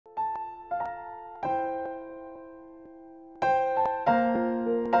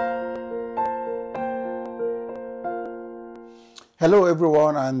Hello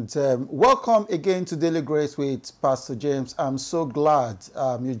everyone, and welcome again to Daily Grace with Pastor James. I'm so glad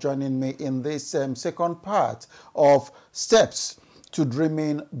you're joining me in this second part of Steps to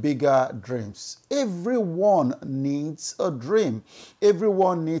Dreaming Bigger Dreams. Everyone needs a dream.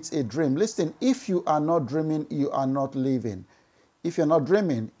 Everyone needs a dream. Listen, if you are not dreaming, you are not living. If you're not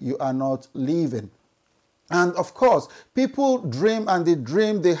dreaming, you are not living. And of course, people dream and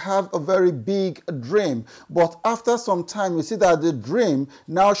they have a very big dream. But after some time, you see that the dream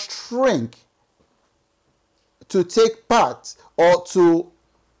now shrink to take part or to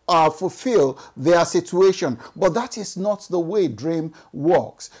fulfill their situation. But that is not the way dream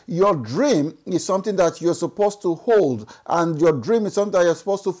works. Your dream is something that you're supposed to hold, and your dream is something that you're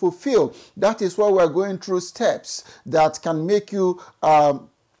supposed to fulfill. That is why we're going through steps that can make you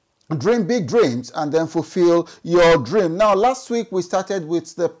dream big dreams and then fulfill your dream. Now, last week we started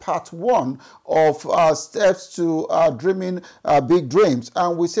with the part 1 of steps to dreaming big dreams.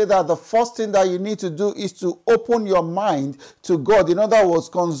 And we said that the first thing that you need to do is to open your mind to God. In other words,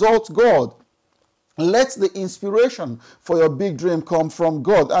 consult God. Let the inspiration for your big dream come from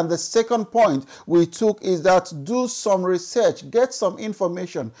God. And the second point we took is that do some research, get some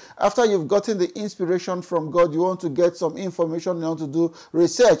information. After you've gotten the inspiration from God, you want to get some information, you want to do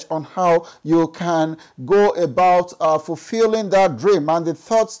research on how you can go about fulfilling that dream. And the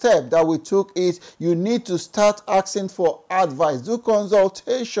third step that we took is you need to start asking for advice. Do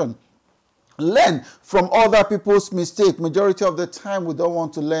consultation. Learn from other people's mistakes. Majority of the time, we don't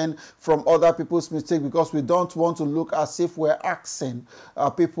want to learn from other people's mistakes because we don't want to look as if we're asking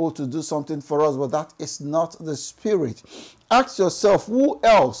people to do something for us, but that is not the spirit. Ask yourself, who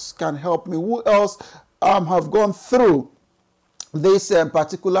else can help me? Who else have gone through this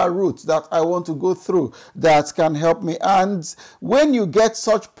particular route that I want to go through that can help me? And when you get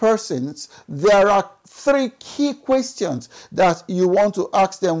such persons, there are 3 key questions that you want to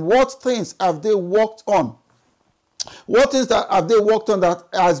ask them. What things have they worked on? What things that have they worked on that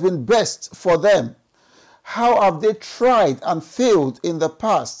has been best for them? How have they tried and failed in the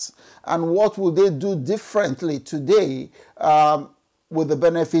past? And what will they do differently today with the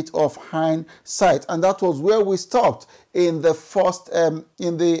benefit of hindsight? And that was where we stopped in the first,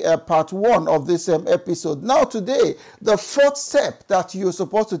 part 1 of this episode. Now today, the fourth step that you're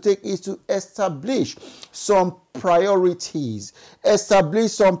supposed to take is to establish some priorities.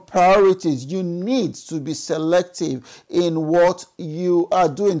 Establish some priorities. You need to be selective in what you are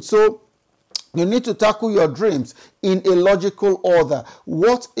doing. So you need to tackle your dreams in a logical order.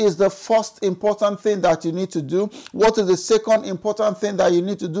 What is the first important thing that you need to do? What is the second important thing that you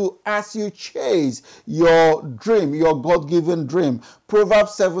need to do as you chase your dream, your God-given dream?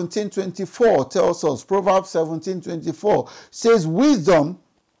 Proverbs 17:24 tells us, Proverbs 17:24 says, wisdom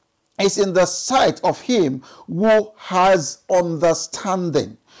is in the sight of him who has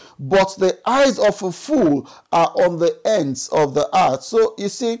understanding, but the eyes of a fool are on the ends of the earth. So you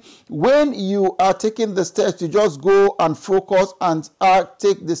see, when you are taking the steps, you just go and focus and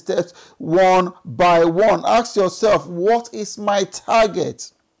take the steps one by one. Ask yourself, what is my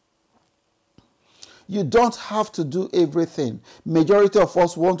target? You don't have to do everything. Majority of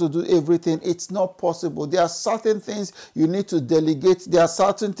us want to do everything. It's not possible. There are certain things you need to delegate. There are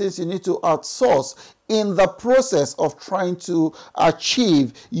certain things you need to outsource in the process of trying to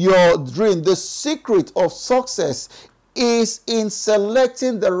achieve your dream. The secret of success is in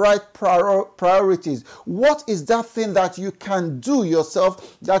selecting the right priorities. What is that thing that you can do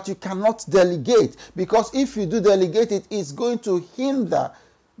yourself that you cannot delegate? Because if you do delegate it, it's going to hinder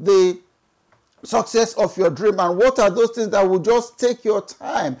the success of your dream. And what are those things that will just take your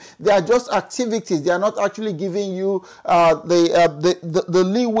time? They are just activities. They are not actually giving you the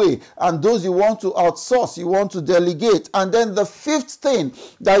leeway. And those you want to outsource, you want to delegate. And then the fifth thing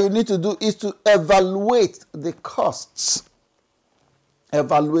that you need to do is to evaluate the costs.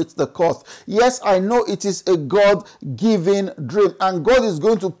 Evaluate the cost. Yes, I know it is a God-given dream and God is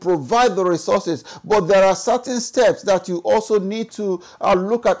going to provide the resources, but there are certain steps that you also need to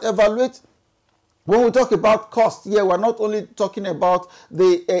look at. Evaluate. When we talk about cost here, we're not only talking about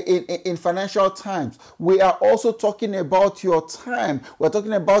in financial terms. We are also talking about your time. We're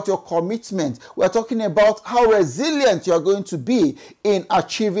talking about your commitment. We're talking about how resilient you are going to be in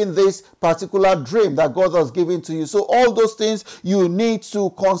achieving this particular dream that God has given to you. So all those things you need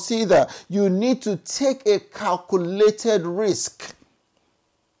to consider. You need to take a calculated risk.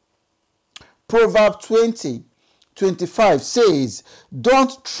 Proverbs 20:25 says,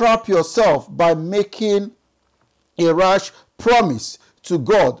 don't trap yourself by making a rash promise to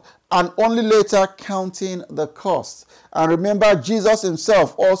God and only later counting the cost. And remember, Jesus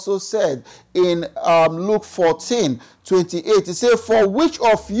himself also said in Luke 14:28, he said, "For which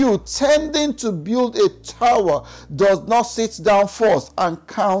of you tending to build a tower does not sit down first and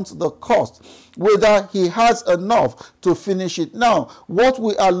count the cost, whether he has enough to finish it?" Now, what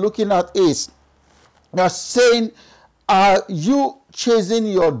we are looking at is, we are saying, are you chasing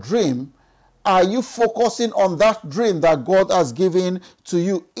your dream? Are you focusing on that dream that God has given to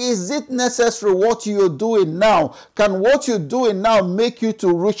you? Is it necessary what you're doing now? Can what you're doing now make you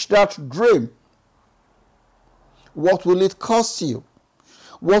to reach that dream? What will it cost you?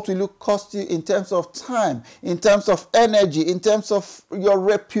 What will it cost you in terms of time, in terms of energy, in terms of your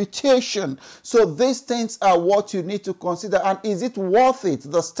reputation? So these things are what you need to consider. And is it worth it,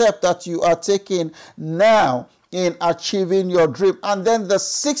 the step that you are taking now in achieving your dream? And then the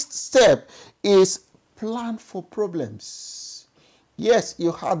sixth step is plan for problems. Yes,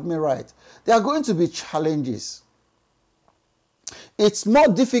 you heard me right. There are going to be challenges. It's more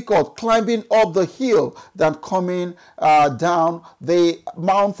difficult climbing up the hill than coming down the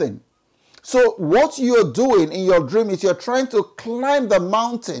mountain. So what you're doing in your dream is you're trying to climb the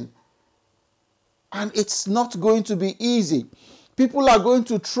mountain, and it's not going to be easy. People are going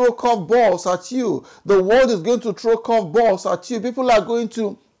to throw curveballs at you. The world is going to throw curveballs at you. People are going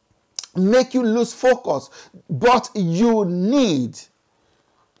to make you lose focus. But you need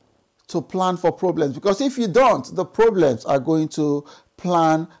to plan for problems, because if you don't, the problems are going to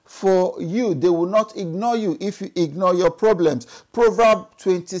plan for you. They will not ignore you if you ignore your problems. Proverbs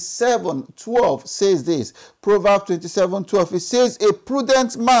 27:12 says this. Proverbs 27:12, it says, "A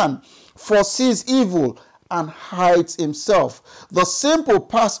prudent man foresees evil and hides himself. The simple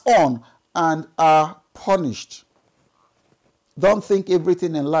pass on and are punished." Don't think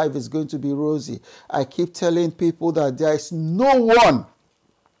everything in life is going to be rosy. I keep telling people that there is no one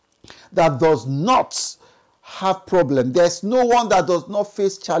that does not have problems. There's no one that does not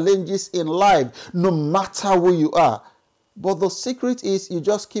face challenges in life, no matter who you are. But the secret is you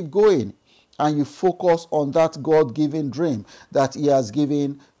just keep going and you focus on that God-given dream that he has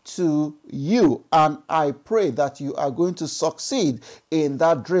given to you. And I pray that you are going to succeed in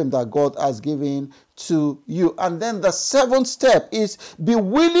that dream that God has given to you. And then the seventh step is be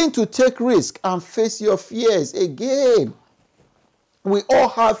willing to take risk and face your fears. Again, we all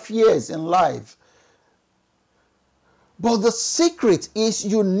have fears in life. But the secret is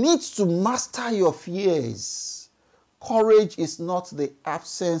you need to master your fears. Courage is not the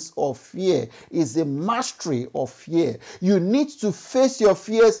absence of fear, it's the mastery of fear. You need to face your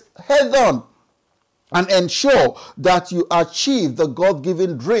fears head on and ensure that you achieve the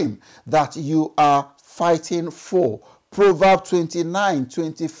God-given dream that you are fighting for. Proverbs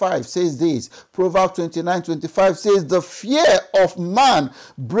 29:25 says this. Proverbs 29:25 says, "The fear of man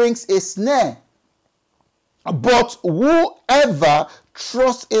brings a snare, but whoever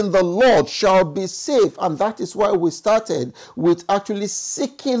trusts in the Lord shall be safe." And that is why we started with actually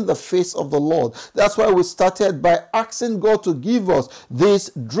seeking the face of the Lord. That's why we started by asking God to give us this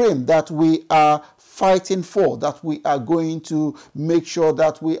dream that we are fighting for, that we are going to make sure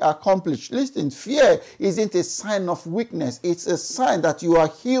that we accomplish. Listen, fear isn't a sign of weakness. It's a sign that you are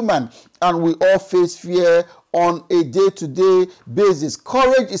human, and we all face fear on a day-to-day basis.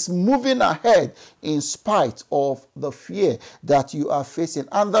 Courage is moving ahead in spite of the fear that you are facing.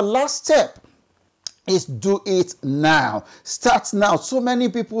 And the last step is do it now. Start now. So many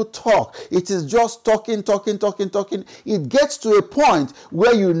people talk. It is just talking. It gets to a point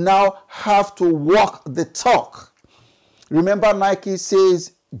where you now have to walk the talk. Remember, Nike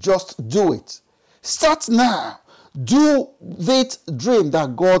says, just do it. Start now. Do that dream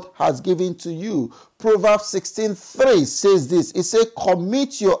that God has given to you. Proverbs 16:3 says this. It says,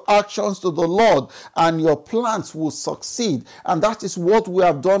 "Commit your actions to the Lord and your plans will succeed." And that is what we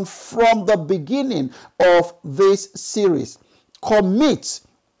have done from the beginning of this series. Commit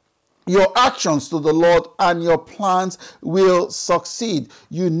your actions to the Lord and your plans will succeed.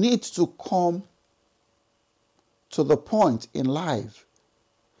 You need to come to the point in life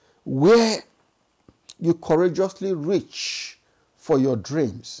where you courageously reach for your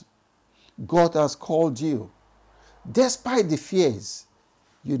dreams. God has called you. Despite the fears,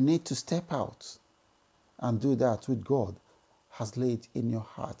 you need to step out and do that which God has laid in your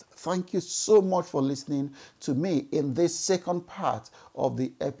heart. Thank you so much for listening to me in this second part of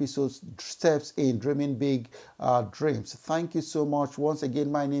the episode, Steps in Dreaming Big Dreams. Thank you so much. Once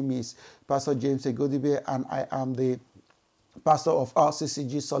again, my name is Pastor James Egodibe, and I am the pastor of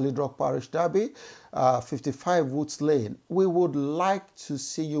RCCG Solid Rock Parish Derby, 55 Woods Lane. We would like to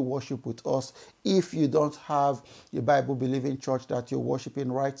see you worship with us. If you don't have a Bible-believing church that you're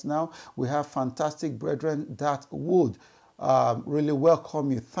worshiping right now, we have fantastic brethren that would really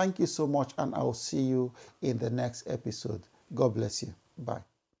welcome you. Thank you so much, and I'll see you in the next episode. God bless you. Bye.